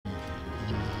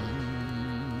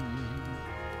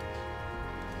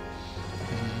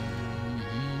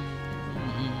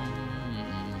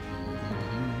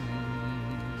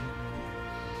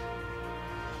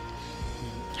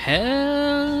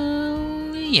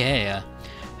Hell yeah.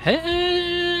 Hell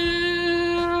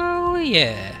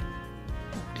yeah.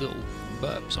 Little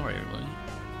burp, sorry everybody.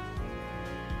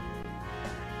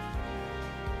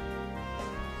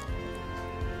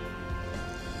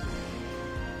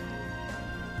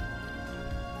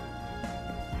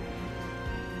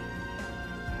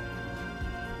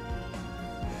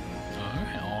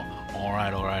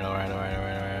 Alright.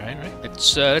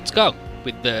 Let's go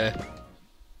with the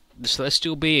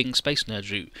Celestial Being Space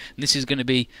Nerds route. And this is going to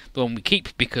be the one we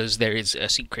keep because there is a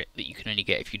secret that you can only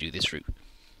get if you do this route.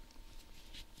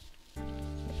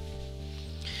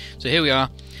 So here we are.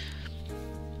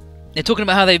 They're talking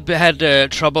about how they've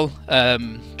had trouble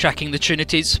tracking the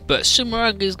Trinities, but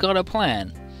Sumerag has got a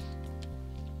plan.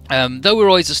 Though we're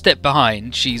always a step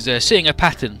behind, she's seeing a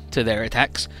pattern to their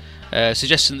attacks,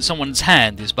 suggesting that someone's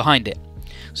hand is behind it.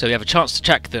 So we have a chance to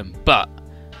track them, but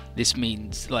this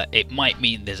means, like, it might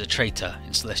mean there's a traitor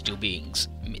in Celestial Beings'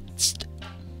 midst.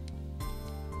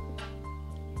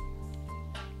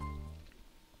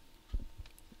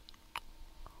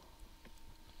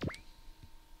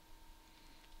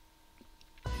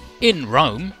 In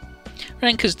Rome,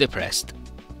 Ranka's depressed.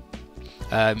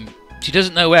 She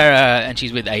doesn't know where, and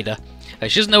she's with Ada.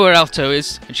 She doesn't know where Alto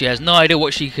is, and she has no idea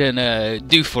what she can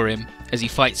do for him as he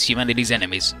fights humanity's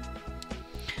enemies.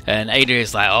 And Ada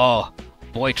is like, oh,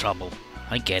 boy trouble,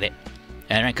 I get it.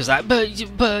 And Ranka's like, but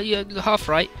you're half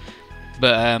right.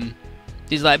 But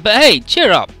he's like, but hey,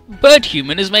 cheer up, Bird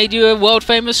Human has made you a world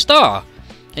famous star,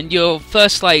 and your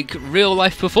first like real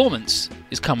life performance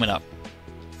is coming up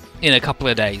in a couple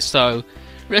of days, so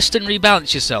rest and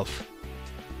rebalance yourself.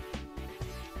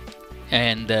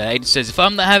 And Ada says, if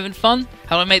I'm not having fun,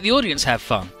 how do I make the audience have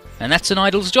fun? And that's an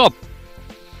idol's job.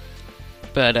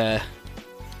 But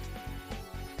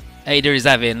Ada is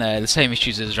having the same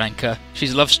issues as Ranka.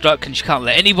 She's love struck and she can't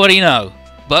let anybody know.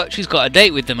 But she's got a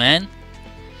date with the man.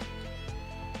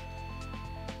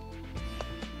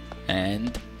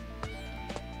 And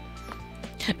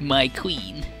my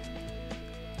queen.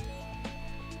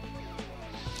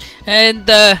 And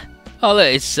oh look,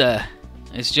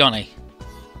 it's Johnny.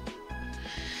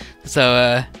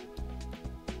 So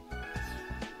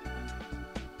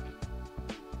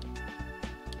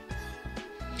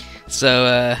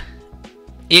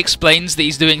he explains that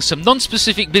he's doing some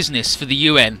non-specific business for the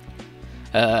UN,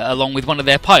 along with one of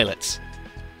their pilots,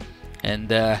 and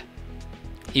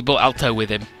he brought Alto with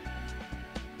him.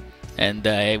 And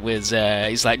it was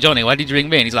he's like, Johnny, why did you ring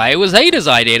me? And he's like, it was Ada's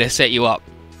idea to set you up.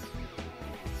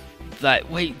 Like,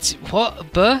 wait,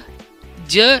 what? Buh?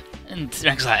 Juh? And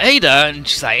Ranka's like, Ada? And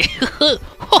she's like,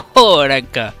 oh,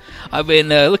 Ranka, I've been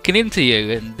looking into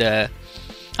you, and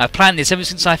I've planned this ever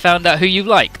since I found out who you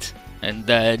liked. And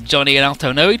Johnny and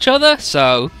Alto know each other,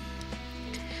 so...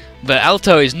 But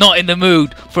Alto is not in the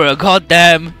mood for a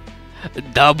goddamn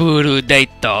double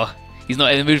date, though. He's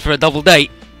not in the mood for a double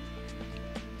date.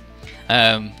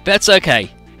 But that's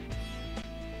okay.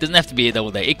 Doesn't have to be a double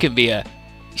date, it can be a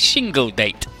single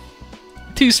date.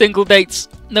 2 single dates,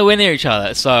 nowhere near each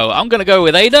other. So I'm gonna go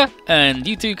with Ada, and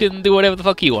you two can do whatever the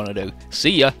fuck you want to do.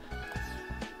 See ya.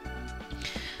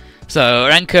 So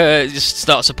Ranka just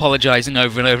starts apologising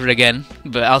over and over again,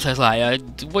 but Alto's like,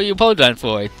 what are you apologising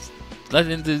for? It's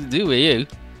nothing to do with you.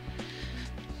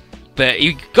 But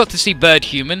you got to see Bird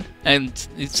Human, and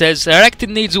it says her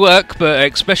acting needs work, but her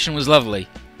expression was lovely.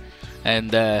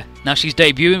 And now she's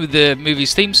debuting with the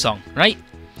movie's theme song, right?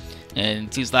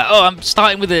 And he's like, oh, I'm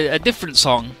starting with a different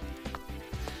song.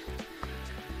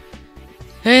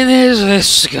 And there's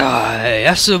this guy,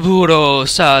 Yasuburo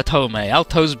Saotome,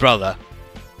 Alto's brother.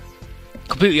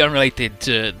 Completely unrelated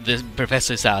to the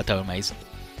Professor Saotome's.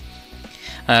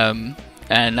 And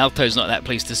Alto's not that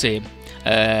pleased to see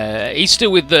him. He's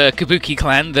still with the Kabuki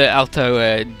clan that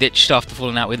Alto ditched after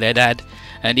falling out with their dad.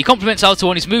 And he compliments Alto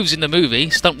on his moves in the movie,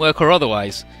 stunt work or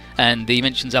otherwise. And he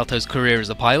mentions Alto's career as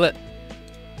a pilot.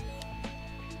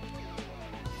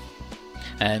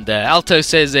 And Alto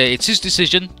says it's his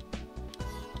decision.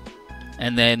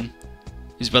 And then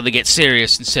his brother gets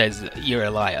serious and says, you're a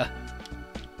liar.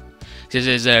 He says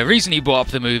there's a reason he brought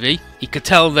up the movie. He could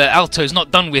tell that Alto's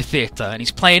not done with theatre, and he's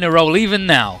playing a role even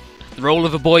now. The role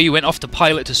of a boy who went off to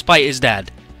pilot to spite his dad.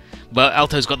 But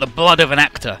Alto's got the blood of an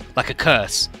actor, like a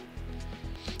curse.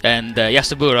 And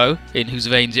Yasuburo, in whose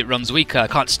veins it runs weaker,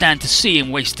 can't stand to see him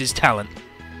waste his talent.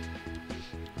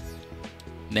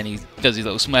 And then he does his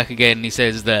little smirk again, and he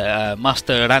says that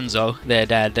Master Ranzo, their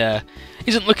dad,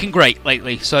 isn't looking great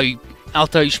lately, so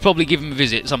Alto, you should probably give him a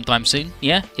visit sometime soon.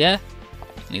 Yeah? Yeah?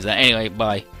 And he's like, anyway,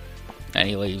 bye. And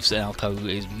he leaves, and Alto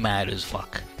is mad as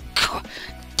fuck. God,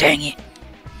 dang it.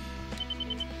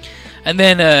 And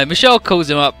then Michelle calls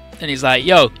him up and he's like,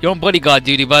 yo, you're on bodyguard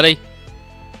duty, buddy.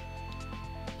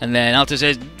 And then Alto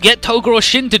says, get Toga or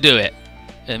Shin to do it.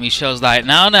 And Michelle's like,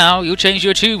 now, you'll change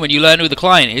your tune when you learn who the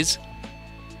client is.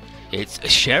 It's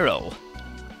Cheryl.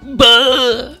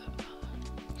 Buh!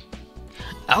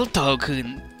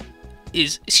 Alto-kun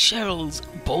is Cheryl's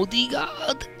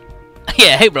bodyguard?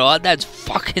 Yeah, hey bro, our dad's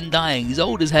fucking dying. He's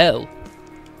old as hell.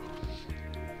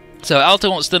 So Alto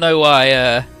wants to know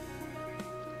why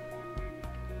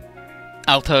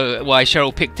why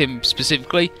Cheryl picked him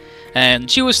specifically, and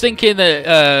she was thinking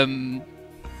that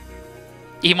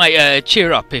he might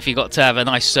cheer up if he got to have a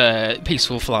nice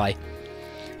peaceful fly.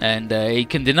 And he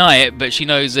can deny it, but she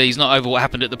knows he's not over what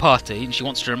happened at the party, and she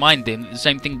wants to remind him that the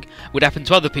same thing would happen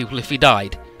to other people if he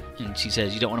died. And she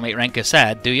says, you don't want to make Ranka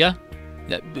sad, do ya?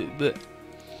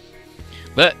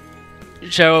 But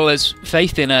Cheryl has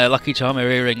faith in a Lucky Charm, her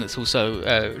earring that's also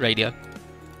radio.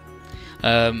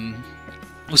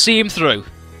 We'll see him through,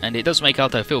 and it does make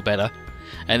Alto feel better.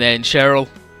 And then Cheryl...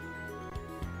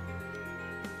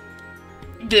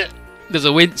 There's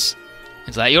a wince.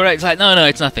 It's like, you're right. It's like, no,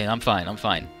 it's nothing. I'm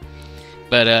fine.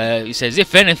 But he says,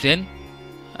 if anything,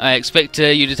 I expect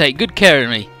you to take good care of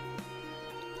me.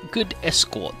 Good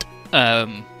escort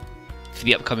for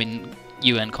the upcoming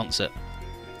UN concert.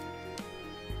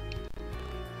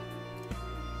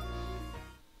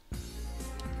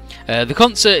 The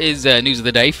concert is news of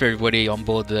the day for everybody on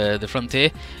board the Frontier,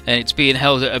 and it's being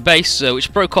held at a base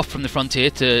which broke off from the Frontier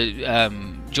to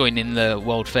join in the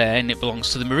World Fair, and it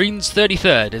belongs to the Marines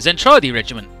 33rd, a Zentradi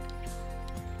regiment.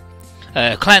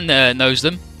 Clan knows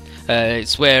them.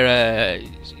 It's where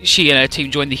she and her team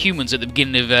joined the humans at the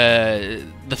beginning of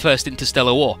the First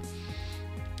Interstellar War.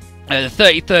 The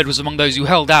 33rd was among those who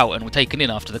held out and were taken in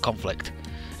after the conflict.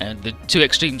 And the two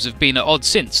extremes have been at odds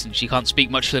since, and she can't speak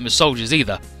much for them as soldiers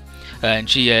either. And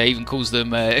she even calls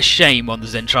them a shame on the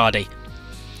Zentradi.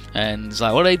 And it's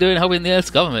like, what are they doing helping the Earth's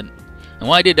government? And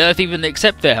why did Earth even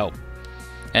accept their help?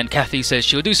 And Kathy says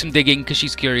she'll do some digging because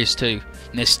she's curious too.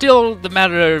 And there's still the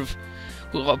matter of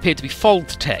what appeared to be fold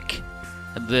tech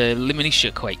and the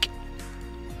Liminitia quake.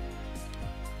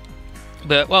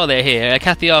 But while they're here,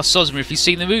 Kathy asks Ozma if he's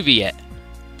seen the movie yet.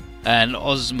 And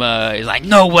Ozma is like,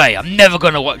 no way, I'm never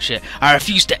going to watch it. I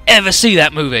refuse to ever see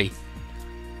that movie.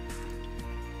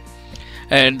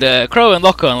 And Crow and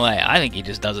Locke are like, I think he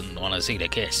just doesn't want to see the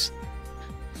kiss.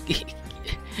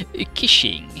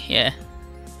 Kissing, yeah.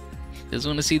 Doesn't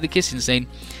want to see the kissing scene.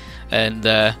 And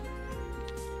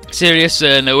Sirius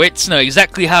and Owitz know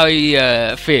exactly how he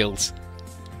feels.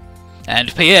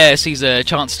 And Pierre sees a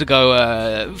chance to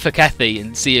go for Kathy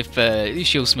and see if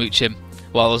she'll smooch him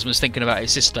while Ozma's thinking about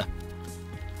his sister.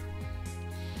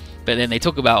 But then they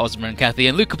talk about Ozma and Kathy,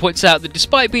 and Luca points out that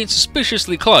despite being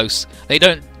suspiciously close, they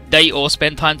don't date or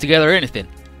spend time together or anything.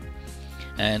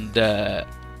 And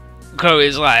Crow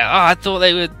is like, oh, I thought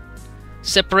they were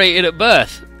separated at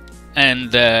birth.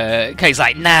 And Kay's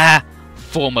like, nah,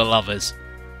 former lovers.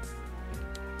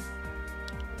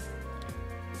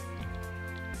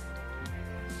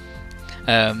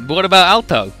 But what about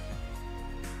Alto?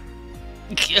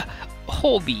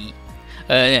 Hobby.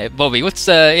 Yeah, Bobby,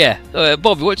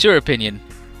 Bobby, what's your opinion?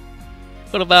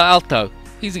 What about Alto?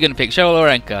 Who's he gonna pick, Cheryl or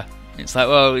Anka? It's like,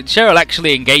 well, Cheryl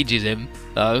actually engages him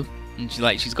though, and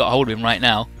she's got hold of him right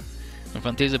now. And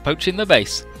Frontier's approaching the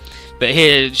base. But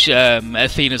here,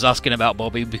 Athena's asking about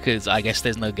Bobby because I guess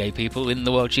there's no gay people in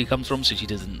the world she comes from, so she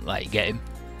doesn't get him.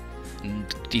 And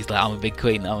she's like, I'm a big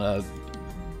queen. I'm a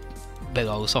big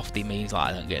old softy. Me, he's like,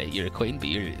 I don't get it. You're a queen, but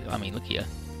look here.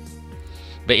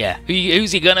 But yeah,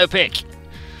 who's he gonna pick?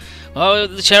 Well,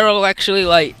 Cheryl actually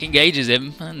engages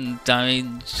him, and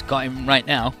she's got him right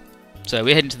now. So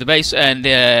we're heading to the base, and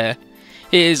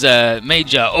here's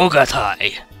Major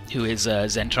Ogatai, who is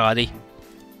Zentradi.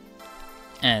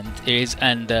 And he's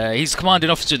commanding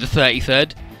officer of the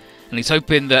 33rd, and he's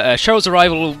hoping that Cheryl's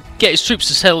arrival will get his troops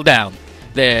to settle down.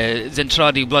 Their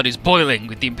Zentradi blood is boiling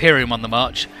with the Imperium on the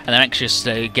march, and they're anxious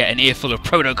to get an earful of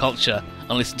proto-culture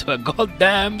and listen to a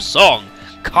goddamn song.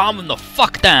 Calm them the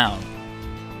fuck down.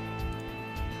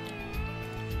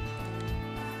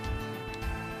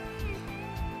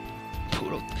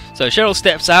 So Cheryl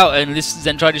steps out, and this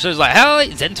Zentradi shows like, hell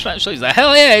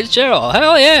yeah, it's Cheryl,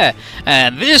 hell yeah.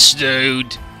 And this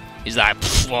dude is like,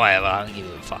 whatever, I don't give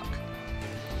a fuck.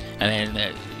 And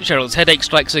then Cheryl's headache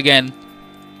strikes again.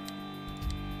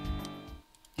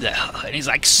 And he's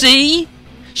like, see?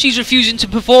 She's refusing to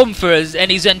perform for us,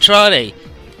 any Zentradi.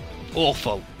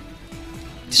 Awful.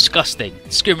 Disgusting.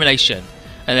 Discrimination.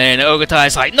 And then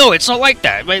Ogatai's like, no, it's not like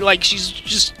that. Right? She's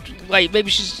just,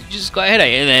 maybe she's just got a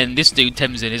headache. And then this dude,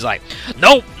 Tenzin, is like,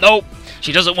 nope,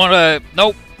 she doesn't want to,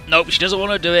 nope, she doesn't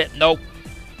want to do it, nope.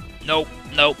 nope,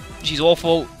 nope, she's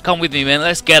awful. Come with me, man.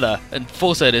 Let's get her and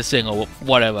force her to sing or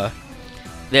whatever.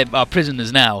 They're our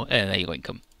prisoners now, and they won't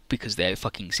come because they're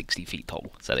fucking 60 feet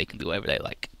tall, so they can do whatever they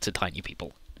like to tiny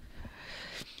people.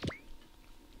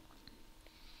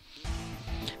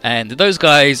 And those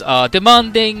guys are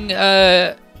demanding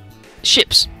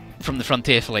ships from the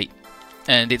Frontier Fleet.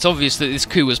 And it's obvious that this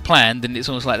coup was planned, and it's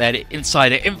almost like they had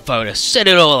insider info to set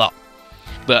it all up.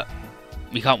 But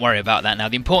we can't worry about that now.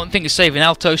 The important thing is saving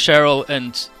Alto, Cheryl,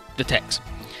 and the techs.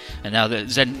 And now that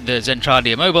the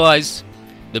Zentradi are mobilized,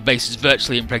 the base is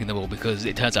virtually impregnable because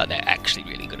it turns out they're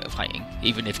actually really good at fighting,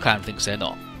 even if Clan thinks they're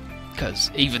not.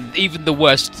 Because even the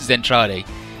worst Zentradi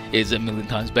is a million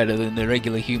times better than the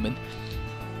regular human.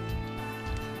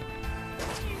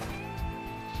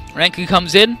 Ranku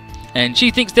comes in, and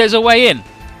she thinks there's a way in.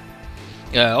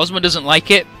 Ozma doesn't like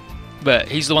it, but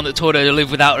he's the one that taught her to live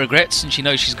without regrets, and she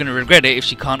knows she's going to regret it if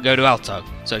she can't go to Alto,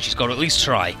 so she's got to at least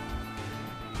try.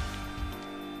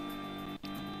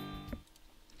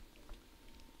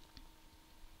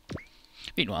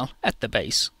 Meanwhile, at the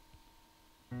base,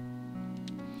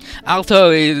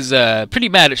 Alto is pretty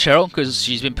mad at Cheryl because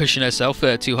she's been pushing herself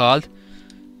too hard,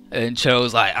 and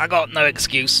Cheryl's like, I got no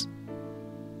excuse.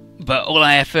 But all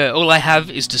I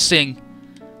have is to sing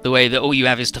the way that all you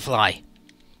have is to fly.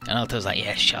 And Alto's like,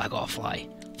 yeah, shit, I gotta fly.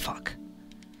 Fuck.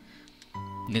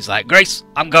 And he's like, Grace,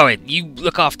 I'm going. You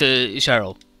look after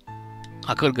Cheryl.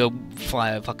 I could go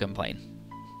fly a fucking plane.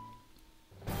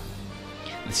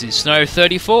 This is Snow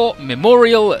 34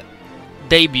 Memorial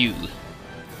Debut.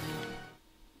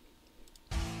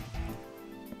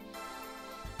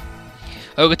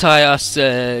 Ogatai asks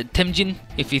Temjin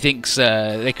if he thinks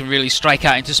they can really strike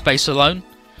out into space alone.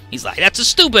 He's like, that's a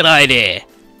stupid idea!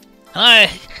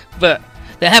 But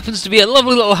there happens to be a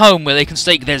lovely little home where they can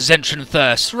stake their Zentran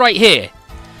thirst, right here!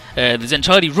 The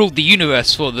Zentradi ruled the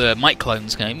universe for the Mike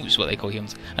Clones game, which is what they call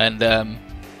humans, and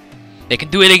they can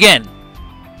do it again!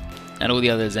 And all the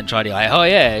other Zentradi are like, oh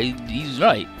yeah, he's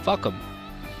right, fuck him.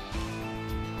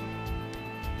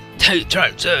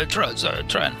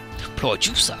 Tran.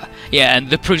 Producer. Yeah, and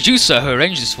the producer who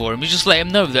arranged this for him, just let him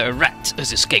know that a rat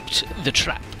has escaped the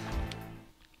trap.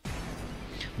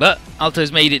 But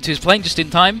Alto's made it to his plane just in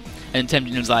time, and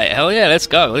Temjin was like, hell yeah, let's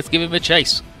go, let's give him a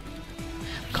chase.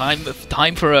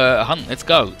 Time for a hunt, let's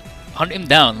go. Hunt him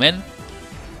down, man.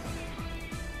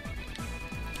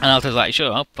 And Alto's like,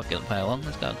 sure, I'll fucking play along,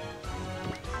 let's go.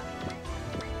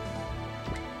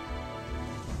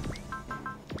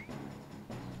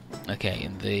 Okay,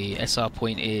 and the SR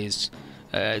point is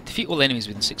defeat all enemies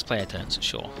within 6 player turns,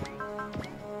 sure.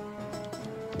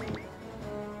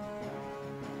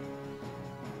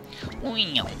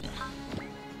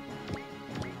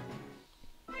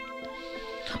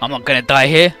 I'm not gonna die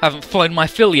here, I haven't flown my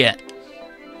fill yet.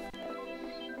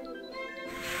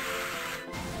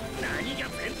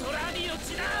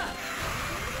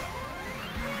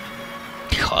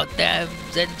 Goddamn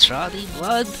Zentradi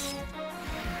blood.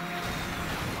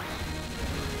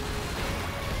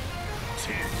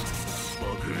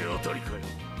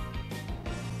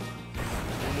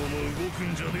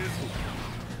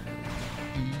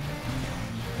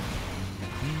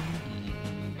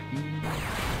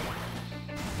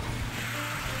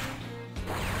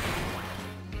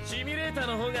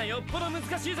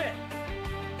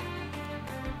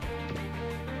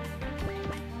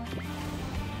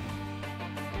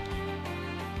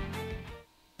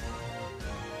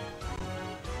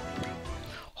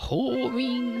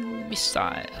 Homing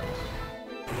missile.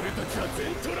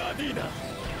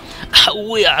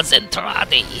 We are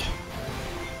Zentradi.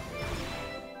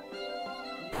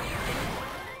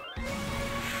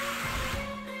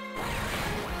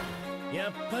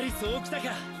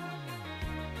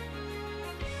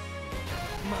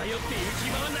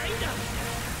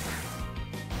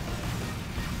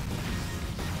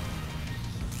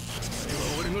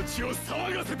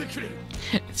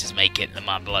 This is making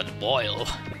my blood boil.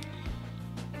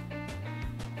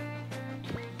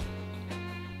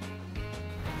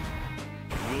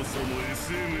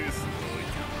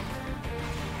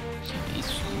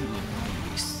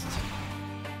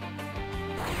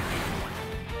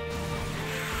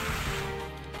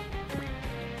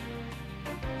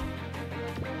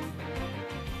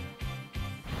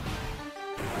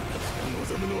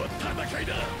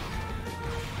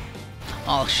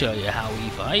 I'll show you how we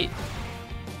fight.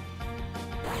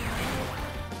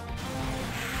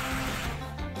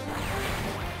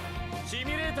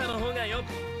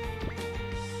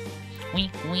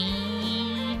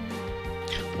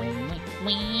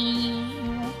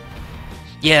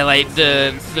 Yeah, like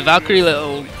the Valkyrie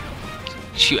little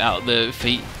shoot out the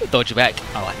feet, dodge back.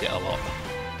 I like it a lot.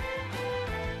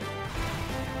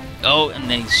 Oh, and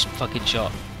then he's fucking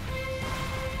shot.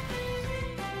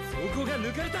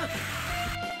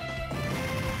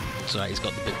 That's right, he's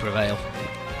got the big prevail.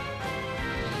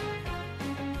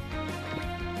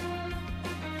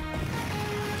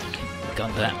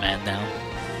 Gun that man down.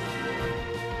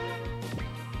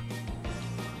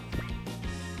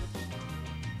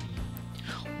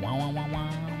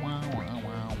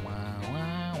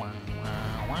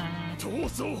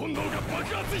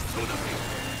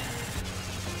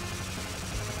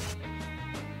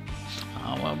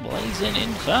 I'm a blazing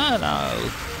inferno.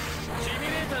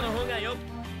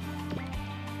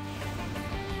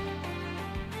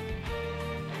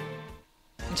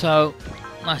 So,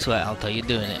 nice work, Alto. You're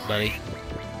doing it, buddy.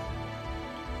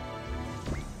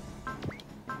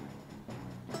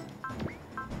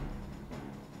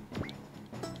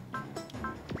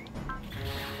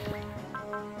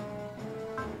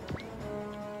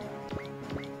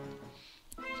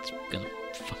 It's gonna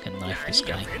fucking knife this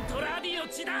guy.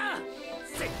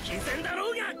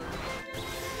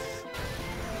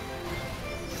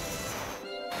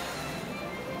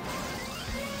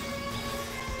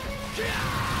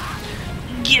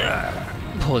 Yeah.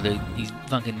 Poor dude, he's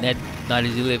fucking dead. Died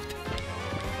as he lived.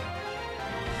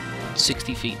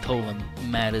 60 feet tall and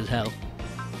mad as hell.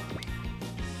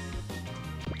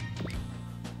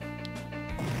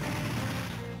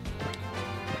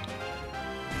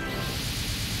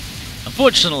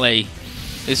 Unfortunately,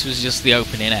 this was just the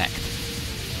opening act.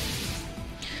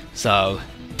 So,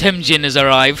 Temjin has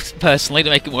arrived personally to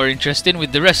make it more interesting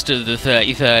with the rest of the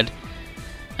 33rd.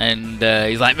 And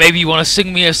he's like, maybe you want to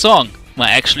sing me a song?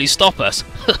 Might actually stop us.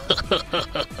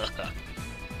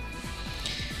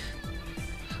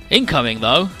 Incoming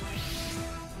though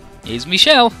is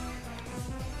Michelle.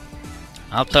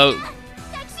 Alto.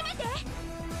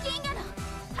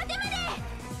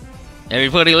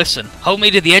 Everybody listen. Hold me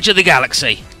to the edge of the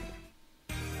galaxy.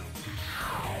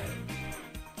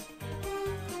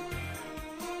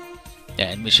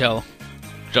 Yeah, and Michelle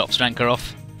drops Ranker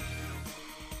off.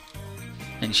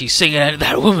 And she's singing,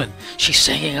 that woman, she's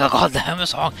singing a goddamn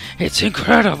song. It's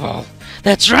incredible.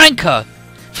 That's Ranker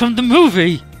from the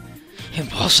movie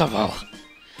Impossible.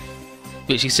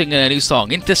 But she's singing a new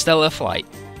song, Interstellar Flight.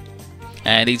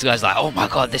 And these guys are like, oh my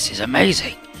god, this is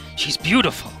amazing. She's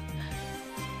beautiful.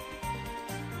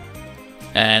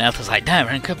 And Alta's like, damn,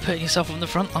 Ranker, putting yourself on the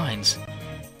front lines.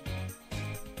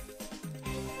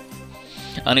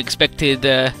 Unexpected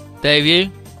debut.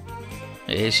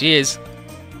 Here she is.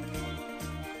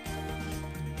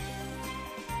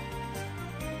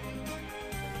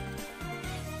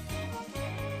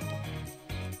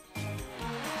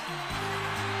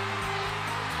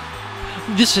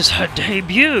 This is her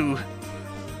debut!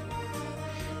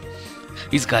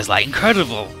 These guys like,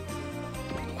 incredible!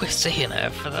 We're seeing her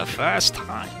for the first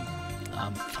time.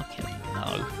 Fucking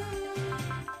no.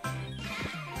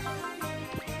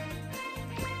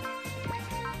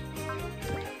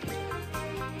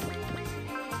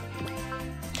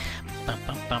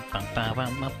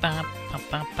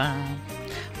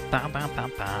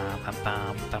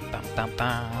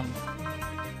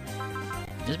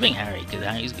 Just bring Harry, because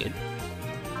Harry's good.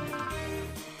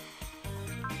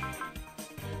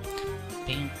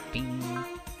 Bing, bing.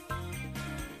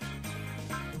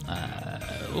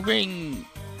 We'll bring...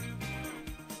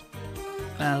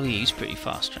 Well, he's pretty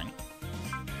fast, right?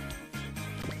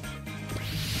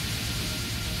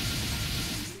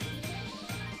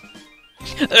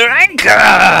 Ranker!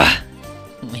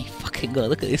 Oh my fucking god,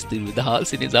 look at this dude with the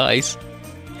hearts in his eyes.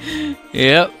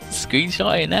 Yep,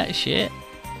 screenshotting that shit.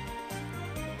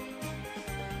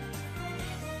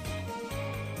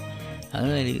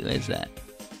 Where's that?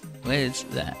 Where's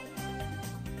that?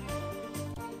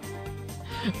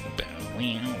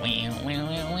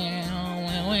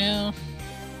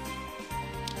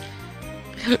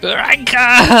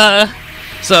 Ranker!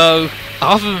 So,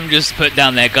 half of them just put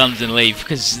down their guns and leave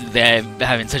because they're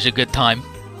having such a good time.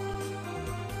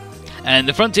 And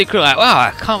the Frontier crew are like, wow,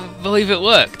 I can't believe it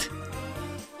worked.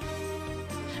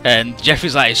 And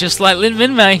Jeffrey's like, it's just like Lin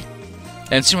Minmay.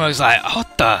 And Sumo's like,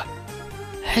 what the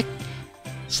heck?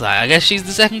 It's like, I guess she's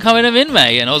the second coming of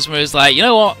Minmay. And Ozma is like, you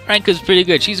know what? Ranker's pretty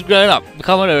good. She's grown up.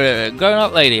 Becoming a grown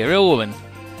up lady, a real woman.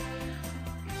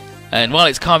 And while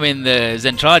it's calming the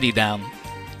Zentradi down,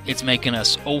 it's making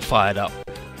us all fired up.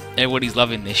 Everybody's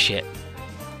loving this shit.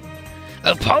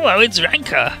 Apollo, it's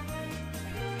Ranker!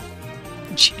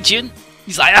 Jin?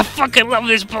 He's like, I fucking love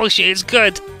this bullshit, it's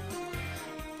good!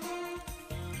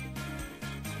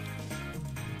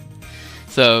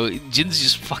 So, Jin's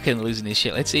just fucking losing his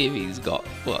shit. Let's see if he's got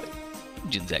what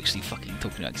Jin's actually fucking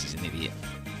talking about, because he's an idiot.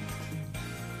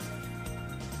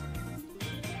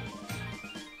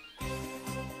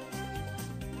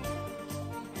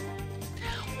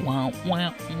 Wow,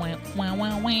 wow, wow, wow,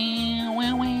 wow, wow,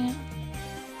 wow, wow.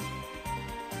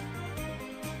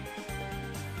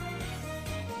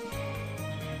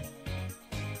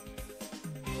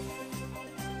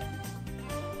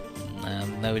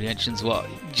 Nobody mentions what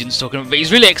Jun's talking about, but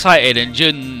he's really excited, and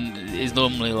Jun is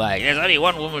normally like, there's only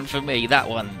one woman for me, that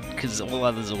one, because all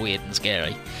others are weird and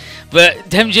scary. But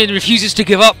Temujin refuses to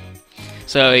give up,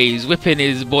 so he's whipping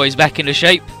his boys back into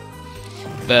shape,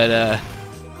 but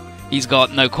he's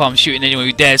got no qualms shooting anyone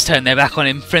who dares turn their back on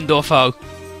him, friend or foe.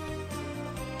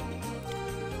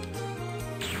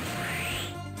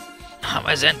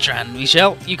 My Zentran,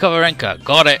 Michelle, you cover Renka,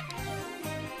 got it.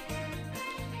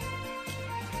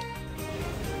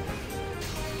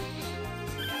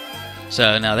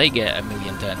 So now they get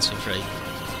 1,000,000 turns for free.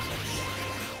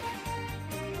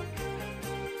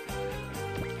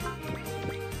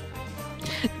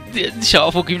 Shut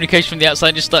off all communication from the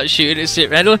outside, just start shooting at sit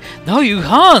randomly. No, you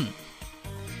can't!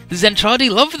 The Zentradi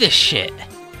love this shit.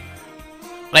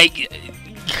 Like,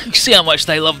 you see how much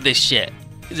they love this shit.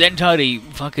 Zentradi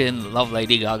fucking love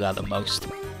Lady Gaga the most.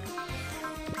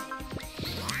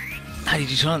 How did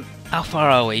you try? How far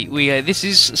are we? This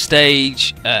is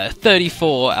stage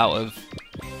 34 out of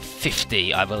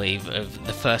 50, I believe, of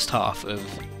the first half of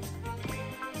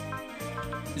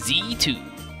Z2.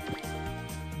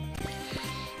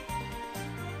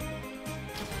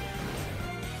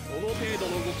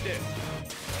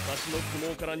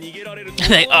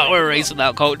 They are a race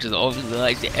without culture. Obviously,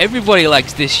 likes it. Everybody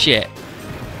likes this shit.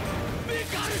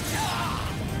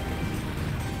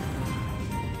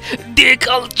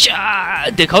 Deculture!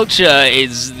 Deculture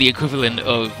is the equivalent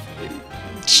of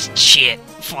shit.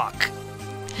 Fuck.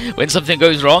 When something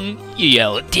goes wrong, you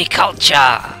yell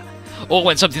deculture. Or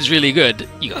when something's really good,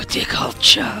 you go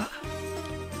deculture.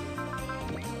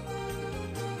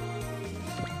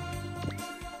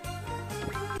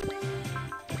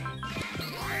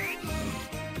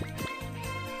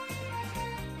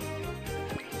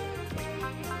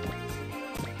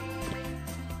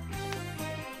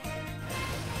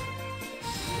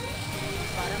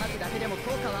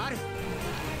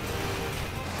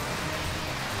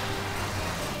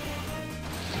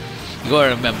 You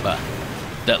gotta remember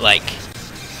that, like,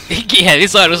 yeah,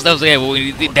 this side of stuff's here, but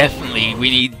we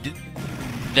need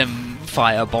them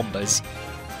fire bombers.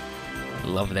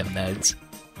 Love them nerds.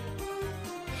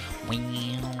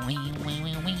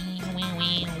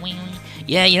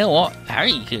 Yeah, you know what?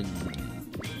 Harry can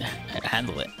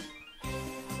handle it.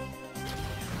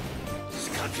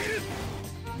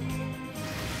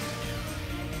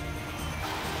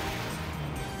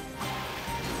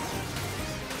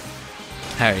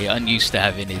 Harry, unused to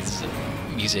having his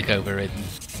music overridden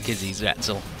because he's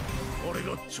Ratzel.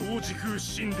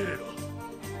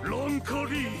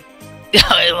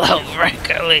 I love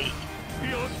Rankoli.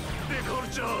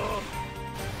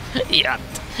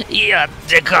 Yacht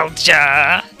the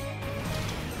culture.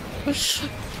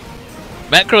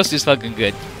 Macross is fucking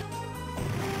good.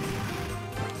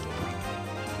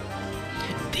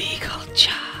 The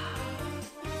culture.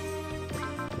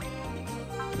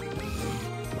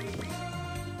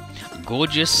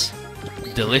 Gorgeous,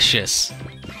 delicious,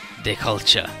 de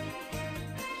culture.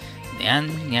 Nyan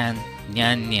nyan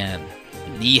nyan nyan,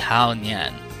 ni hao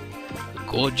nyan.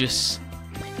 Gorgeous,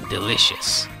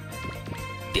 delicious,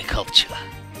 de culture.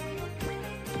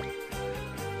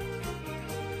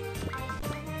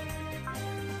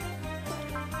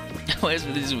 Where's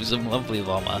this with some lovely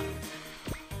llama?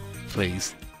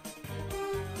 Please.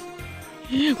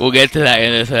 We'll get to that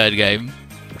in the third game.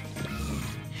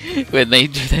 When they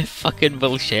do their fucking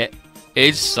bullshit.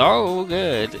 It's so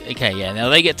good. Okay, yeah, now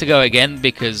they get to go again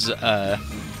because her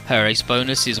ace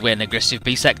bonus is when aggressive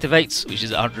beast activates, which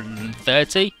is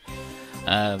 130.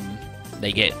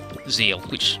 They get Zeal,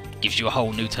 which gives you a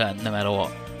whole new turn no matter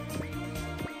what.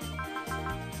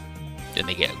 Then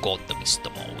they get God the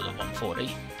Mr. Mole with a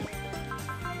 140.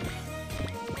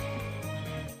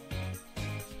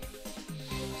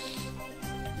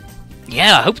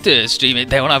 Yeah, I hope to stream it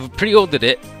there when I've pre-ordered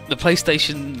it. The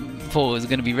PlayStation 4 is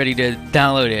going to be ready to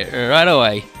download it right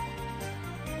away.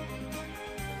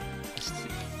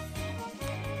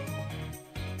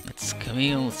 It's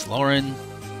Camille, it's Lauren.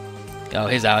 Oh,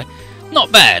 here's Ali.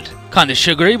 Not bad. Kind of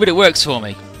sugary, but it works for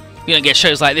me. You don't get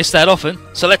shows like this that often,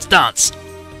 so let's dance.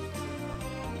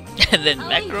 And then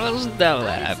Macross, that'll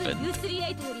happen.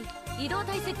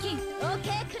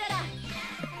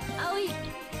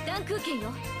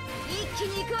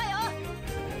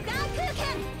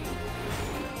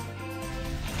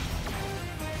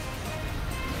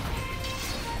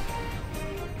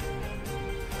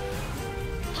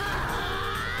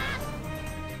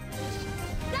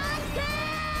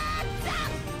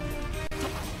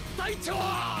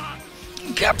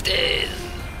 Captain!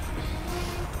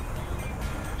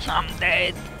 I'm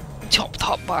dead! Chopped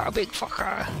up by a big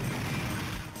fucker!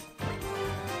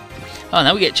 Oh,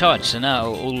 now we get charged, so now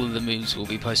all of the moves will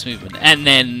be post-movement. And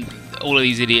then all of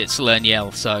these idiots learn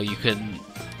Yell, so you can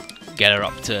get her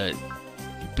up to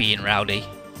being rowdy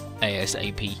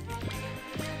ASAP.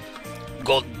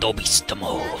 God Beast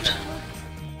mode.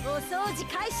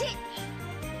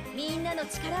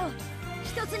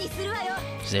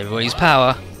 It's everybody's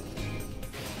power.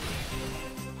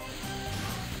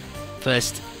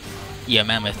 First, you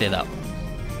mammoth it up.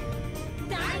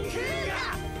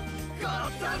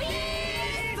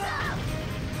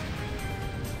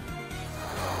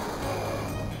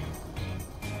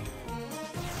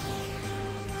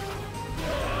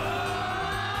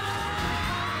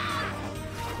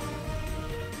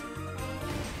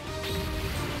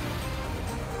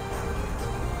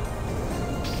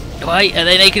 Wait, are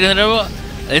they naked in the robot?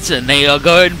 Listen, they are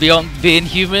going beyond being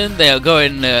human, they are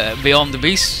going beyond the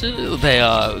beast, they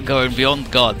are going beyond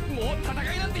God.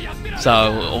 So,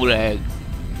 all their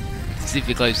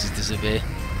super closest disappear.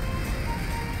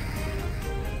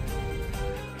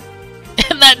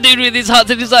 And that dude with his heart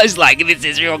in his eyes like, this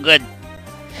is real good.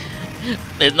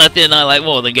 There's nothing I like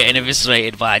more than getting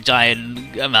eviscerated by a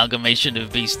giant amalgamation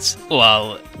of beasts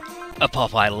while a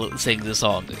pop idol sings a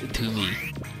song to me.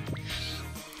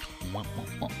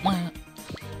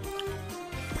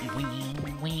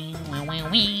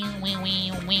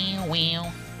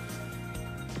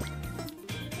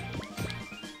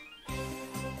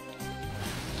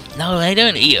 No, they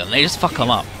don't eat them, they just fuck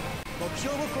them up.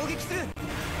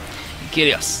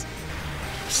 Curious.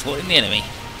 Slaughtering the enemy.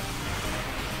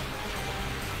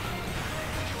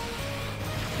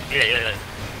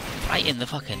 Right in the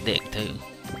fucking dick too.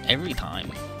 Every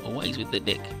time. Always with the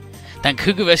dick. Dan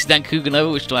Cougar vs Dan Cougar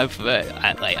Nova, which do I prefer?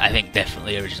 I think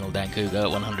definitely original Dan Cougar at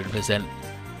 100%.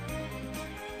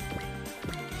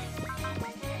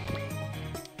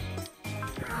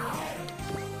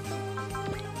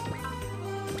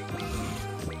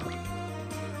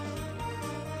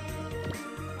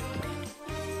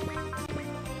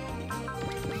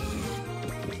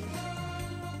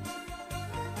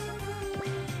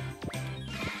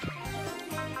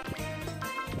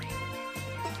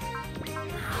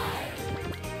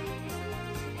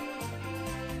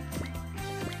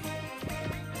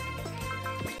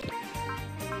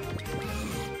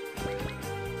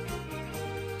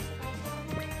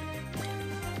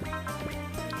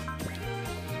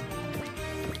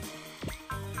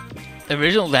 The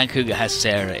original Dan Cougar has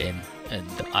Sarah in, and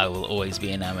I will always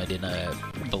be enamoured in a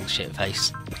bullshit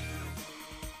face.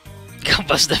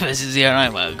 Combuster vs Zero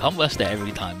Nine, Combuster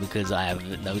every time because I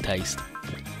have no taste.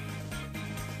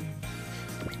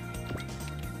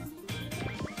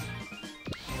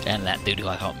 And that dude who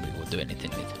I can't move or do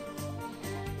anything with.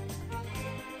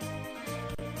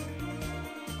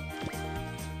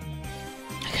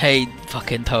 Hey,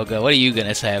 fucking Toga, what are you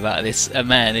gonna say about this? A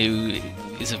man who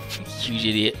is a huge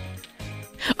idiot.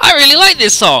 I really like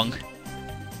this song!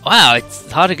 Wow,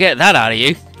 it's hard to get that out of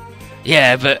you.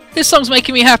 Yeah, but this song's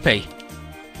making me happy.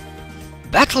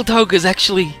 Battle Toga's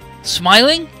actually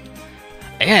smiling?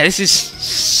 Yeah, this is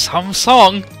some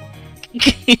song.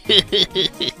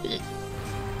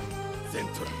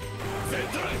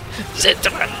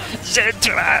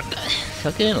 Zentran!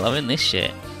 Fucking loving this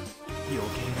shit.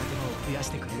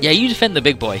 Yeah, you defend the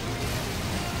big boy.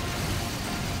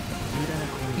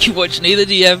 You watch neither,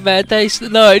 do you have bad taste?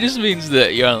 No, it just means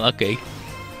that you're unlucky.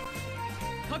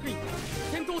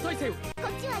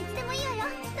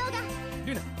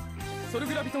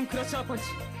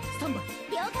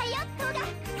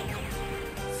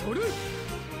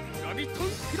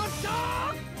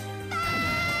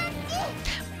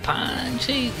 Punch!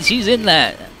 She's in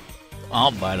that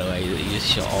arm, by the way, that you just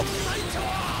shot off.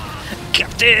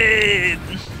 Captain!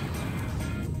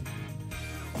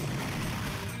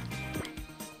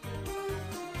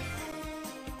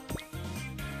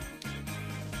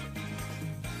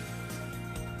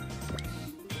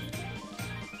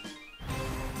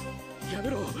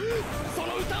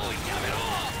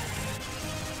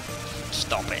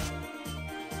 Stop it.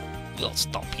 We'll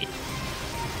stop you.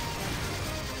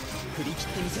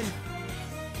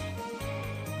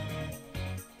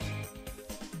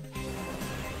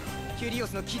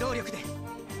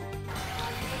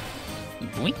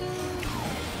 Boing.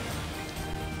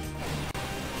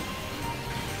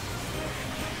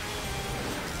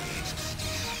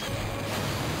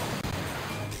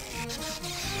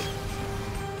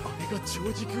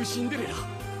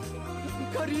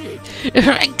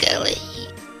 Frankly,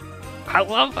 I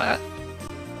love her.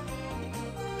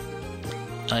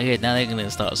 Oh yeah, now they're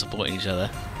gonna start supporting each other.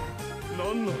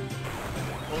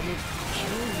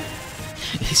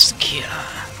 It's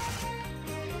Kira.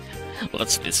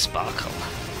 What's this sparkle?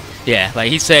 Yeah,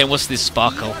 like he's saying, what's this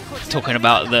sparkle? Talking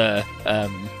about the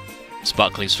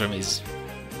sparklies from his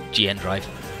GN drive.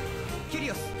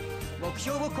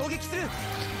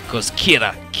 Because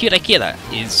Kira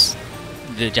is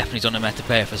the Japanese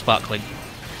onomatopoeia for sparkling.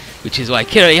 Which is why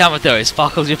Kira Yamato is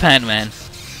Sparkle Japan, man.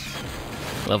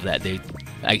 Love that dude.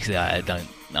 Actually, I don't.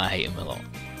 I hate him a lot.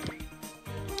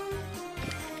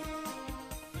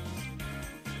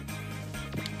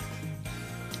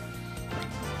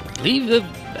 Leave the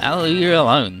Hallelujah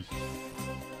alone.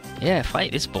 Yeah,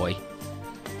 fight this boy.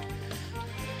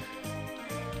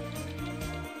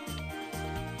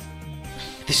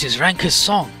 This is Ranka's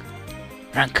song.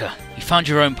 Ranka, you found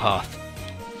your own path.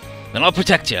 Then I'll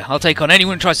protect you. I'll take on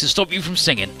anyone who tries to stop you from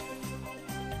singing.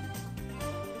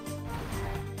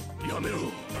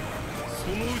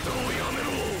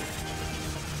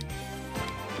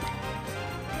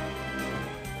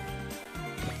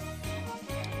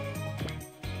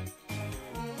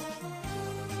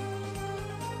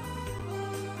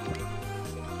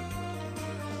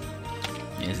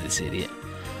 Here's this idiot.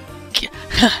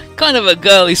 Kind of a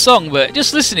girly song, but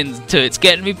just listening to it's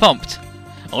getting me pumped.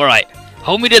 Alright,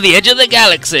 hold me to the edge of the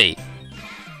galaxy.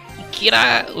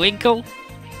 Kira, Winkle.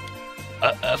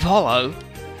 Apollo.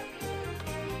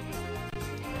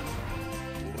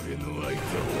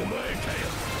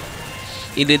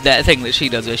 He did that thing that she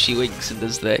does where she winks and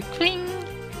does the cling.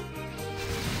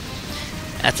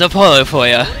 That's Apollo for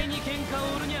you.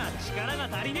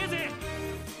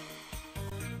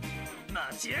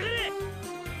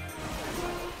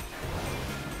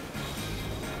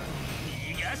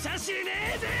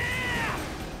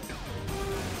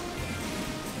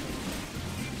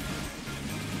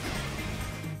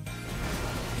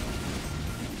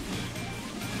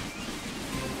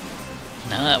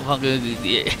 Now that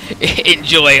fucking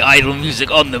enjoy idle music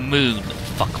on the moon,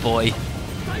 fuck boy.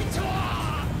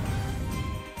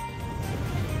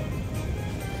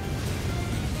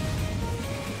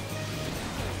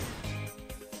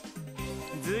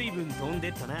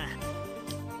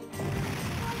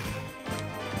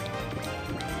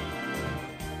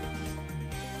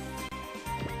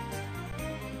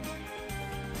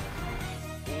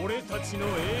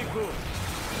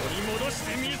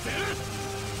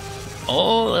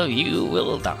 All of you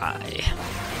will die.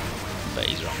 But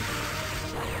he's wrong.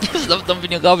 Stop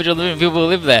dumping your garbage on the moon. People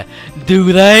live there.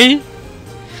 Do they?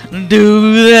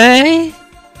 Do they?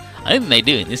 I don't think they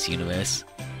do in this universe.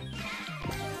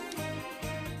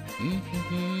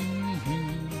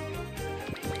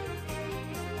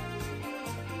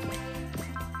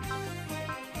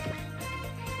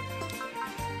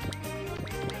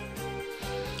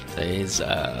 There's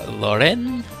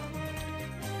Loren.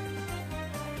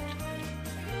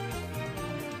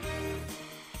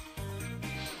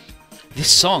 This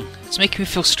song, it's making me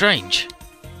feel strange.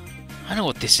 I know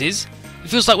what this is. It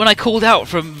feels like when I called out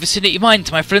from Vicinity Mine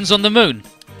to my friends on the moon.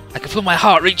 I can feel my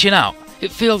heart reaching out.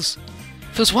 It feels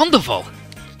wonderful.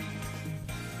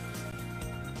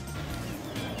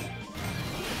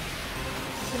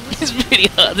 It's really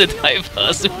hard to type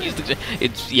past the music.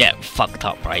 It's, yeah, fucked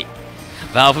up, right?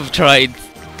 Valve have tried,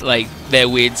 like, their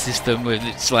weird system where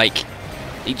it's like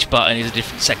each button is a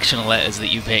different section of letters that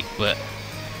you pick, but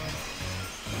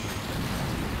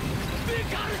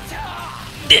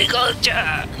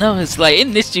no, it's like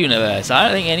in this universe, I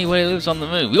don't think anybody lives on the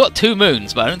moon. We got 2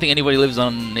 moons, but I don't think anybody lives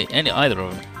on either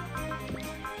of them.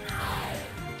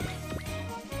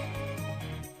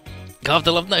 Carved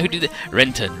a love note? Who did it?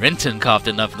 Renton carved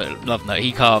a love note.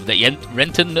 He carved that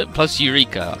Renton plus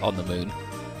Eureka on the moon.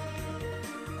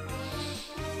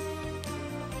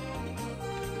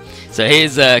 So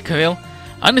here's Camille.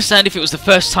 I understand if it was the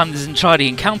first time the Zentradi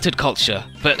encountered culture,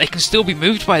 but they can still be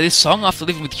moved by this song after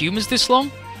living with humans this long?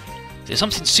 Is there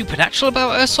something supernatural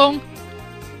about her song?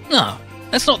 No,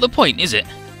 that's not the point, is it?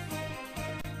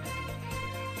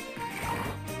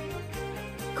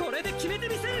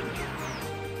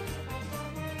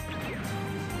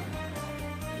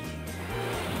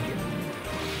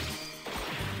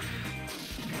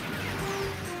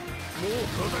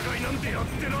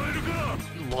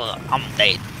 Well, I'm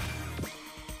dead.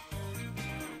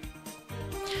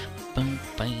 Bum,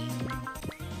 bum.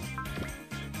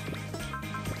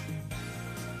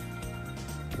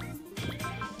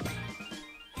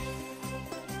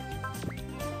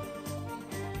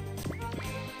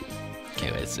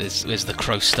 Okay, where's the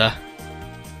Crowster?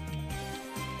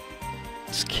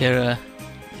 It's Kira.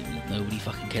 Nobody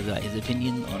fucking cares about his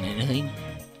opinion on anything.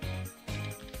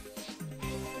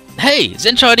 Hey,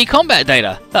 Zentradi combat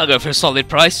data. That'll go for a solid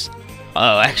price.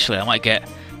 Oh, actually, I might get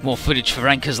more footage for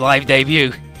Ranker's live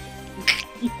debut.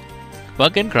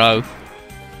 Fucking crow.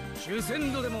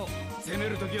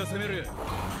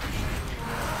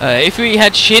 If we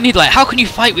had Shin, he'd like, how can you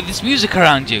fight with this music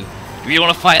around you? Do you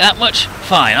want to fight that much?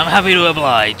 Fine, I'm happy to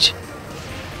oblige.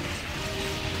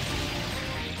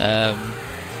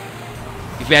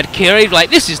 If we had Kira, he'd be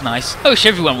like, this is nice. I wish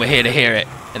everyone were here to hear it.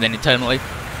 And then internally,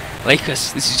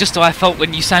 Lakers, this is just how I felt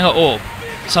when you sang at Orb.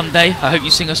 Someday, I hope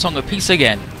you sing a song of peace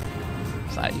again.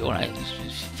 It's like, alright,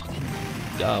 just fucking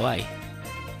go away.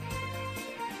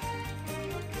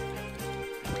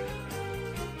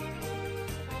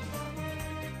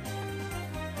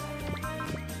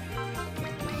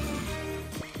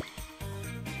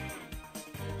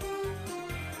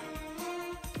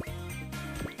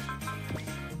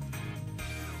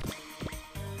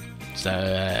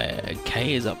 So,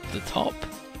 K is up the top.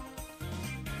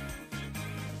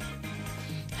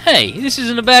 Hey, this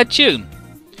isn't a bad tune.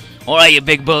 Alright, you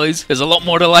big bullies, there's a lot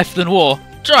more to life than war.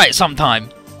 Try it sometime.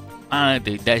 I don't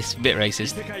know, dude, that's a bit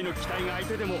racist.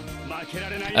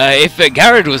 If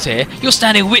Garrod was here, you're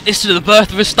standing witness to the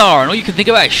birth of a star, and all you can think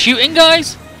about is shooting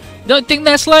guys? You don't think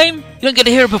that's lame? You don't get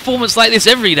to hear a performance like this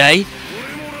every day.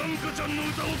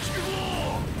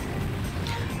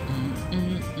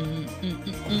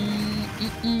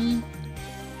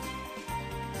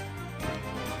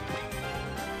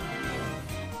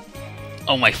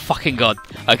 Oh my fucking god.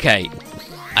 Okay.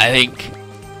 I think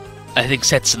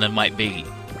Setsuna might be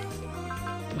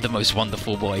the most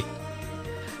wonderful boy.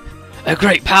 A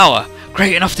great power,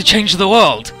 great enough to change the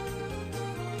world.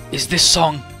 Is this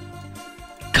song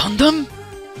Gundam?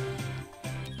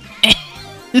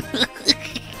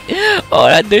 Oh,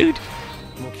 that dude.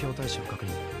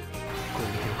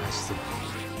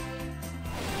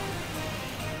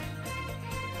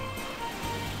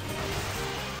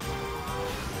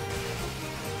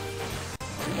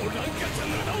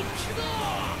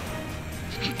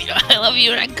 I love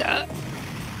you, Ranka.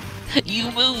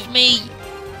 You move me.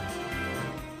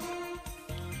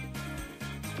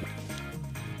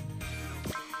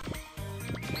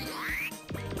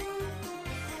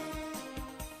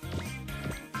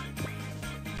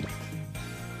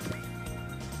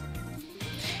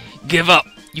 Give up.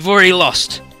 You've already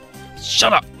lost.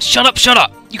 Shut up. Shut up. Shut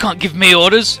up. You can't give me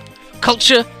orders.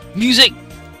 Culture, music,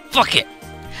 fuck it.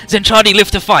 Zentradi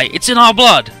lived to fight. It's in our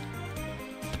blood.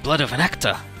 The blood of an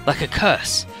actor. Like a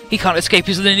curse. He can't escape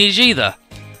his lineage either.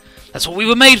 That's what we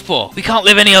were made for. We can't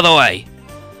live any other way.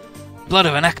 Blood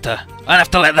of an actor. I don't have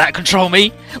to let that control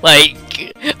me. Like,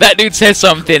 that dude says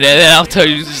something and then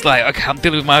Alto's just like, okay, I'm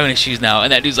dealing with my own issues now.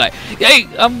 And that dude's like, hey,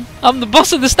 I'm the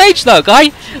boss of the stage though,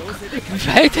 guy.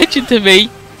 Pay attention to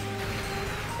me.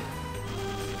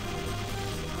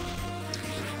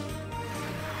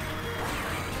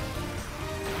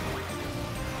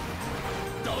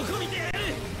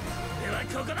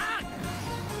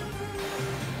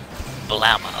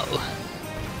 Blammo.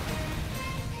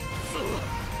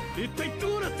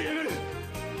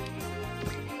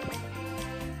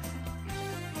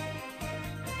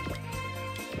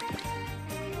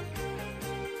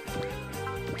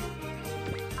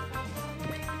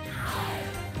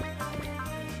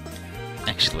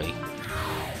 Actually,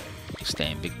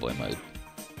 stay in big boy mode.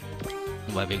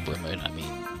 By big boy mode, I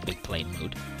mean big plane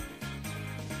mode.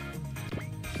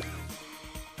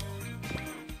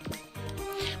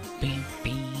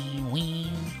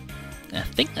 I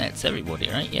think that's everybody,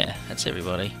 right? Yeah, that's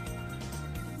everybody.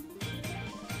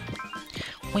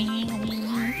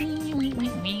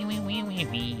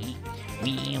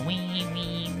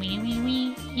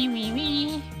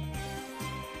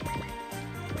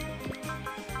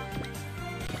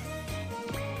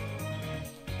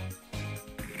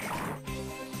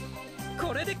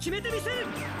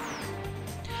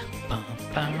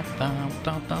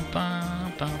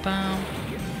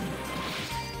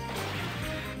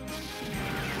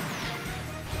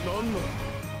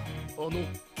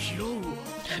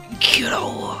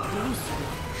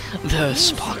 The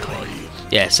sparkling.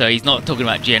 Yeah, so he's not talking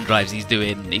about GN drives, he's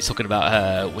talking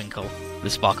about Winkle, the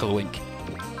Sparkle Wink.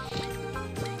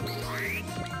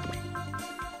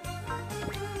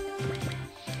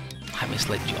 I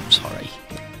misled you, I'm sorry.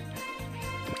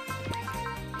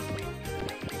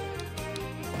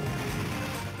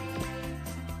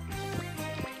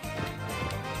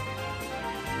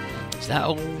 Is that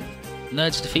all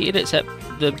nerds defeated except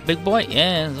the big boy?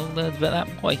 Yeah, it's all nerds about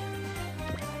that boy.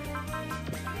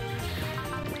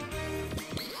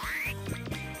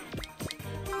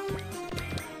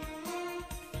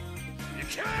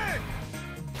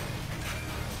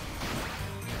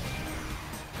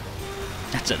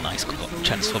 That's a nice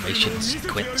transformation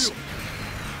sequence.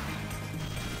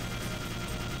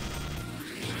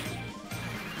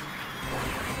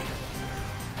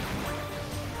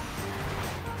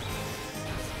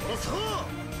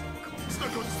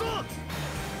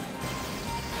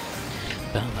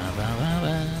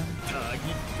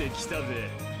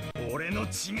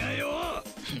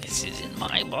 This is in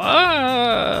my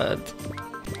blood.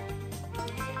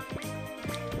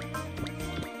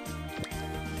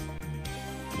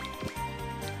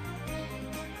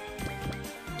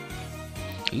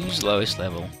 Who's lowest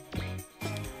level?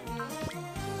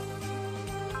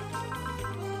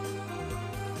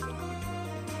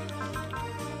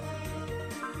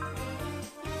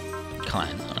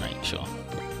 Klein, alright, sure.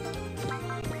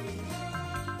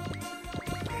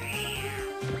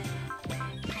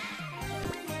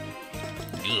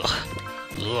 Ugh.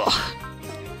 Ugh.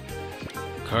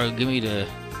 Crow, give me the...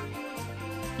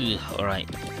 Ugh, alright.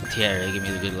 Tiara, give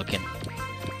me the good looking.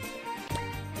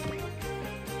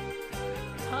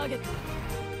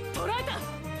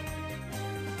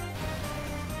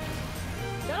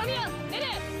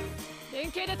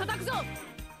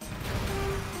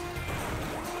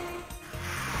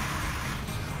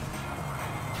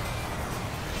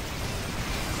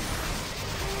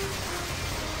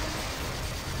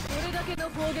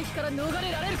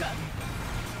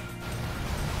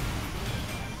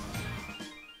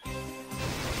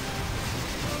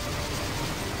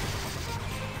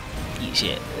 You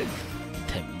shit.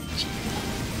 Tenji.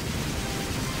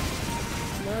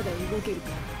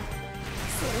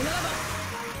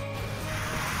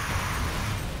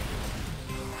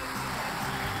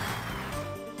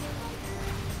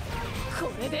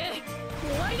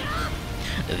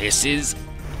 This is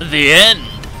the end.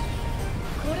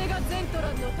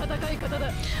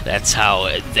 That's how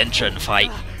Zentron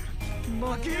fight.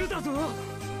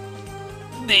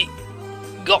 They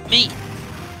got me.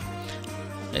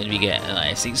 And we get an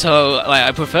nice thing. So, like,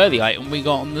 I prefer the item we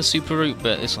got on the super route,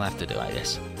 but this will have to do, I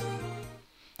guess.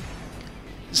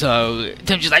 So,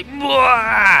 Tim's just like,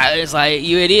 "Mwah!" It's like,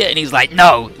 you idiot, and he's like,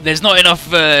 no, there's not enough,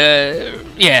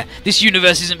 yeah, this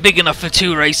universe isn't big enough for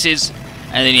 2 races,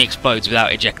 and then he explodes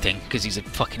without ejecting, because he's a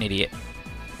fucking idiot.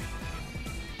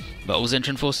 But all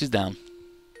Zentron forces down.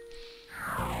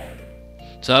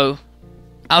 So,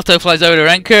 Alto flies over to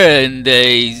Ranka, and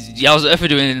he yells at her for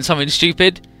doing something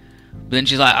stupid. But then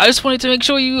she's like, I just wanted to make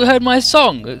sure you heard my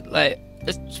song, like,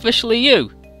 especially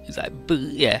you. He's like,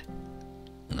 yeah.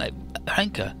 And like,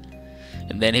 Ranka.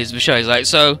 And then his show is like,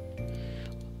 so,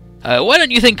 why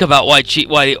don't you think about why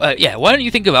don't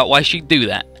you think about why she'd do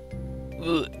that?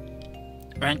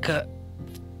 Ranka,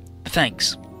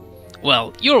 thanks.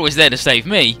 Well, you're always there to save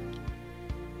me.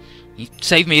 You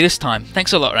saved me this time.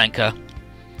 Thanks a lot, Ranka.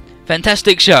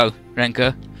 Fantastic show,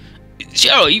 Ranka.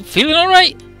 Cheryl, are you feeling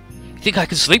alright? You think I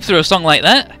can sleep through a song like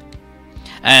that?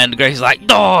 And Grace is like,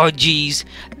 oh, jeez.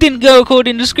 Didn't go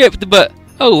according to script, but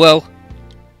oh well.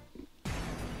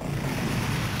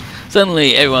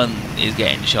 Suddenly, everyone is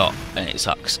getting shot, and it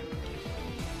sucks.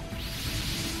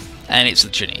 And it's the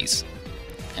Trinities.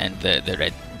 And the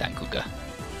Red Dankuga.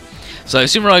 So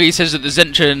Sumeragi says that the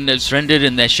Zentron have surrendered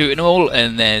and they're shooting them all,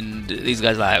 and then these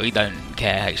guys are like, we don't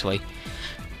care, actually.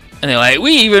 And they're like,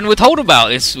 we even were told about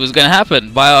this was going to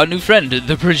happen by our new friend,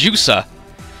 the producer.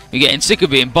 We're getting sick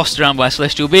of being bossed around by a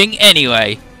celestial being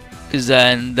anyway. Especially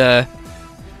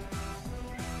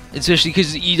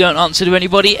because you don't answer to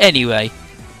anybody anyway.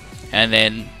 And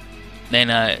then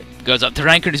goes up to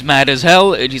Ranka and is mad as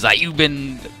hell, and he's like, you've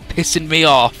been pissing me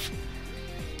off.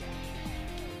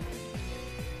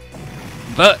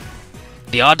 But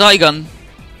the Ardaigun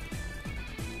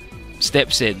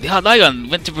steps in. The Ardaigun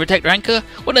went to protect Ranka.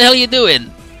 What the hell are you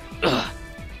doing? Ugh.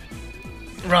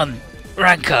 Run,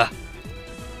 Ranka.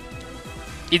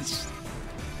 It's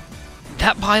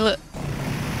that pilot.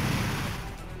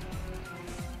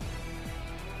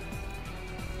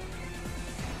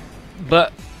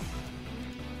 But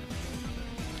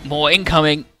more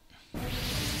incoming.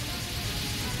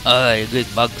 Oh, good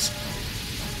bugs.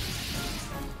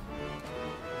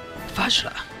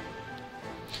 Vajra.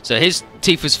 So his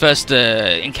Tifa's first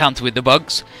encounter with the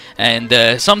bugs,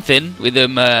 and something with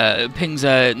them pings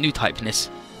new typeness.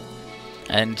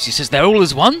 And she says they're all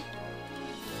as one?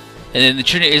 And then the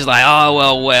Trinity is like, oh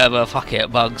well, whatever, fuck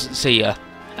it, bugs, see ya.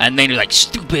 And then he's like,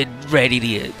 stupid red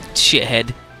idiot,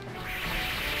 shithead.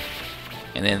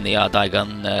 And then the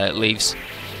Ardaigun leaves.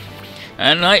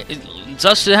 And it's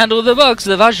us to handle the bugs,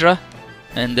 the Vajra.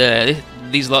 And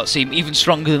these lot seem even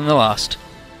stronger than the last.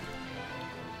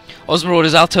 Ozma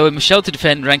orders Alto and Michelle to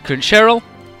defend Ranka and Cheryl.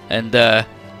 And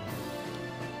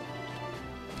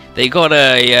they got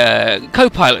a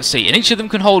co-pilot seat, and each of them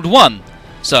can hold one.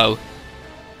 So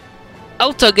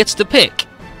Alto gets to pick,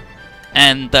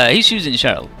 and he's choosing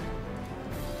Cheryl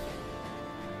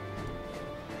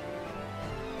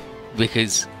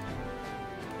because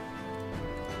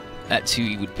that's who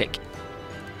he would pick.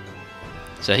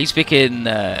 So he's picking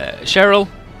Cheryl,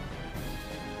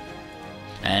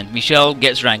 and Michelle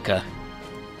gets Ranker.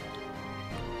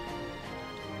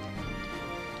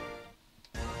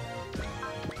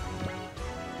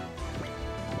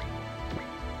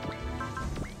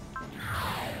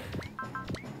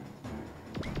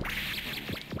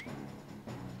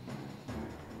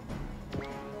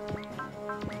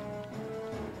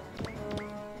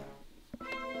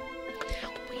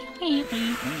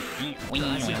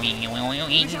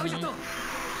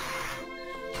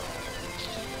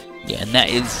 Yeah, and that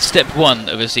is step 1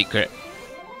 of a secret.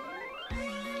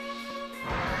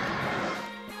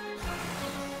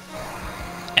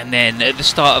 And then at the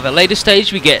start of a later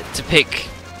stage, we get to pick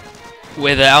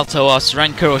whether Alto asks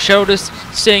Ranker or Cheryl to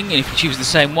sing, and if you choose the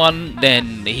same one,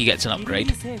 then he gets an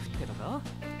upgrade.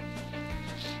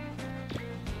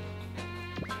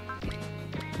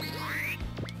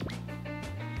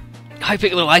 I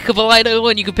pick the likeable idol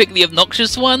and you can pick the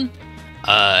obnoxious one.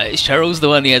 Cheryl's the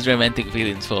one he has romantic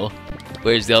feelings for,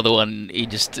 whereas the other one, he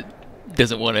just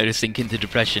doesn't want her to sink into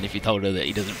depression if you told her that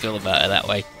he doesn't feel about her that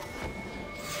way.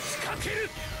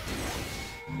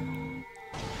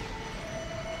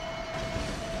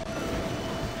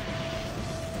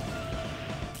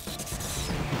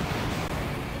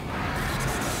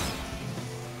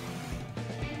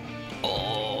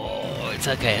 Oh, it's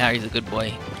okay, Harry's a good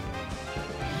boy.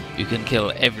 You can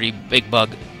kill every big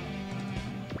bug.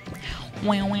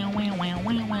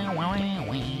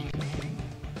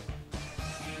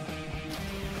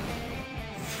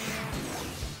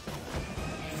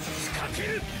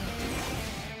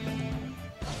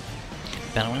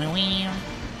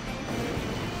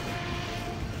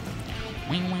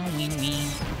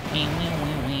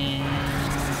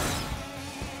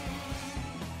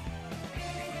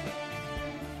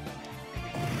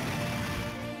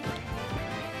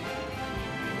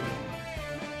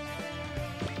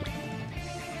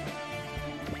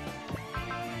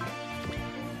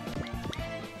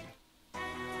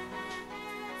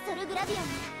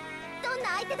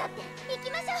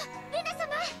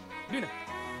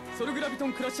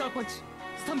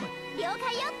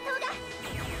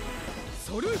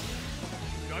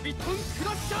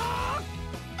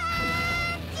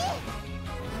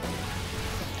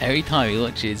 Every time he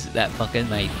launches that fucking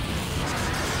mate.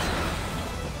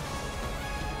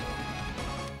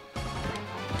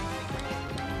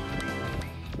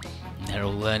 They're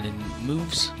all learning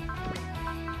moves.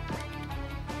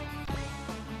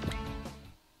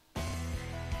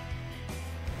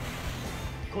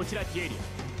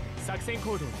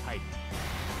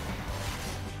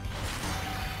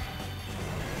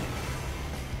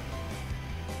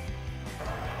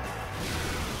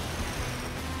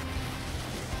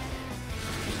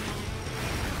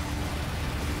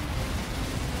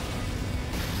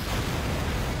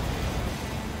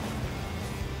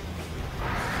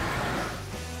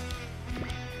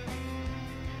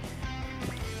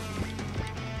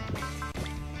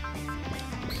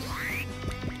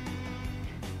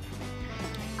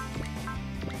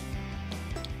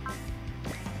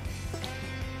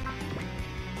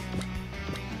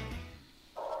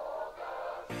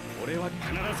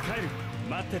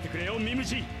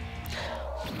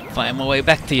 Fighting my way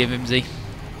back to you, Mimsy.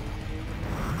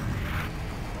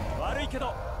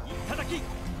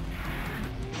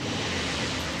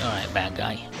 Alright, bad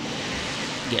guy.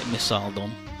 Get missiled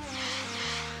on.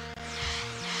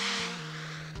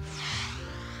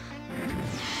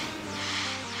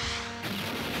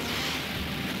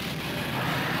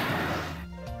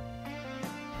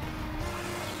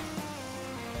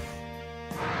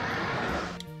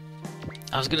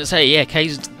 I was gonna say, yeah,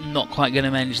 Kay's not quite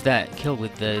gonna manage that kill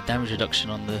with the damage reduction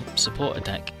on the support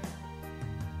attack.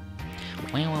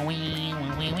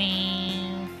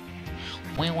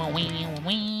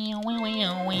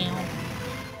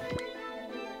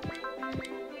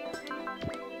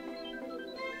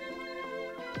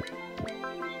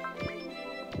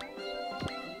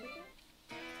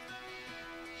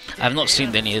 I've not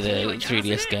seen any of the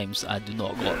 3DS games. I do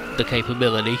not got the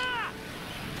capability.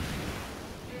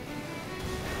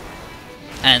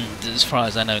 And as far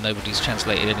as I know, nobody's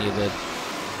translated any of the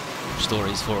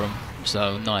stories for them,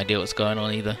 so no idea what's going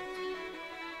on either.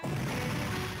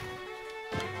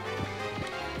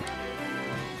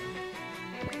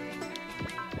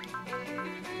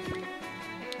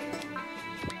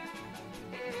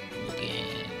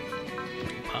 Again,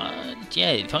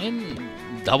 Yeah, fucking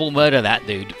double murder that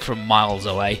dude from miles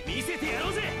away.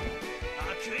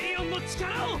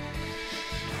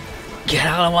 Get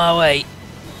out of my way.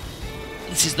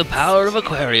 This is the power of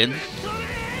Aquarian.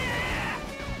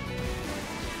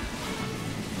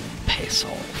 Piss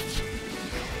off.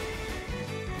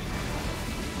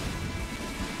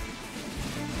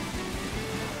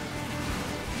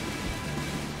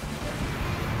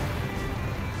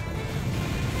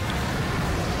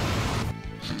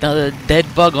 Another dead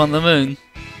bug on the moon.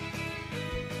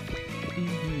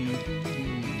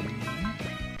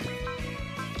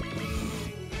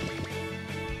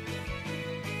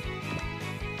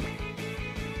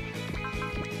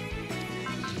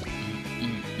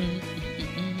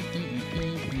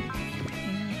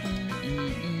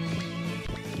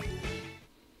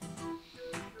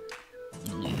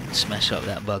 Smash up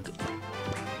that bug.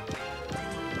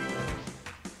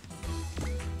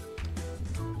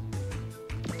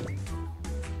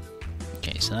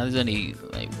 Okay, so now there's only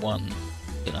like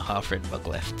 1.5 red bug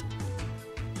left.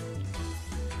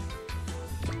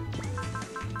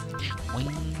 Wing,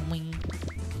 wing.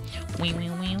 Wing,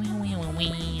 wing, wing, wing, wing,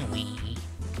 wing, wing.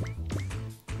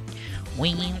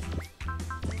 Wing.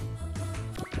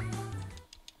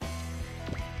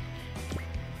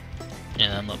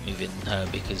 And I'm not moving her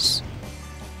because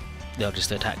they'll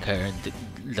just attack her and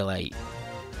delay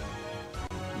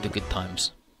the good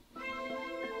times.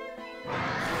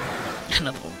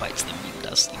 Another one bites the mute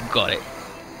dust. You got it.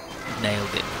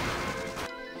 Nailed it.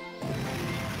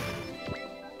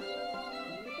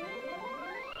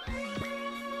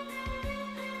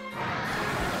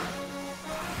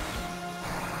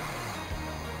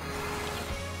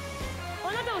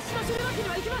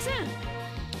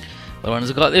 The ones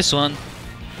that got this one.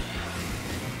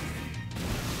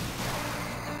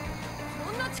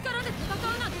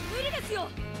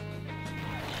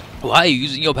 Why are you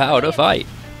using your power to fight?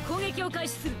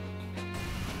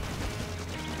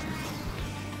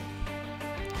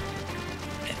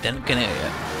 And then gonna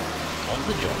on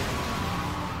the job.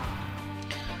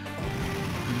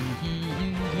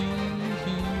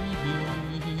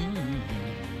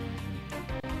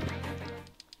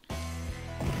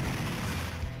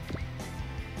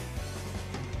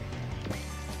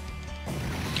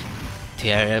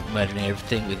 Tear murdering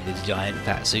everything with this giant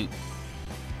fat suit.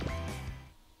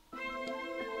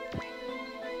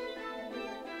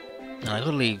 I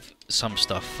gotta leave some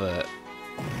stuff for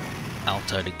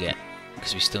Alto to get,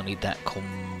 because we still need that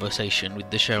conversation with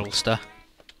the Cheryl star.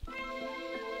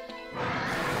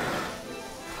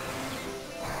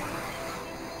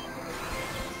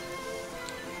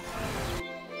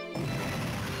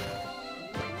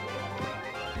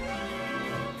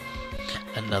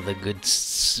 Another good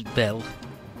spell.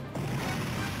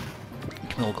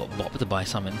 Camille got bopped by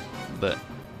something, but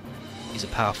he's a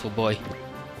powerful boy.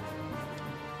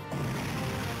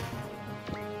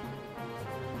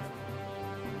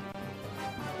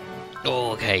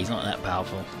 Oh, okay, he's not that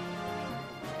powerful.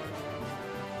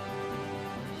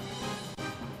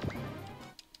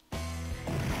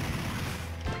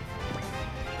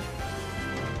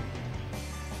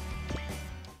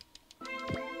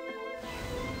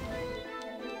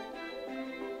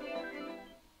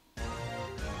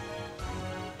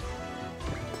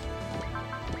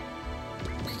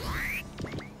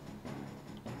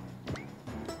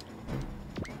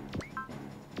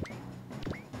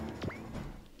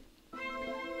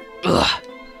 Ugh.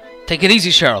 Take it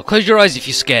easy, Cheryl. Close your eyes if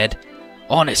you're scared.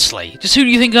 Honestly, just who do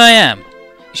you think I am?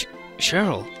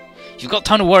 Cheryl, you've got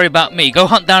time to worry about me. Go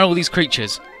hunt down all these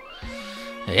creatures.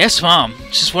 Yes, Mom.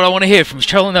 It's just what I want to hear from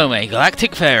Cheryl Nome,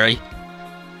 Galactic Fairy.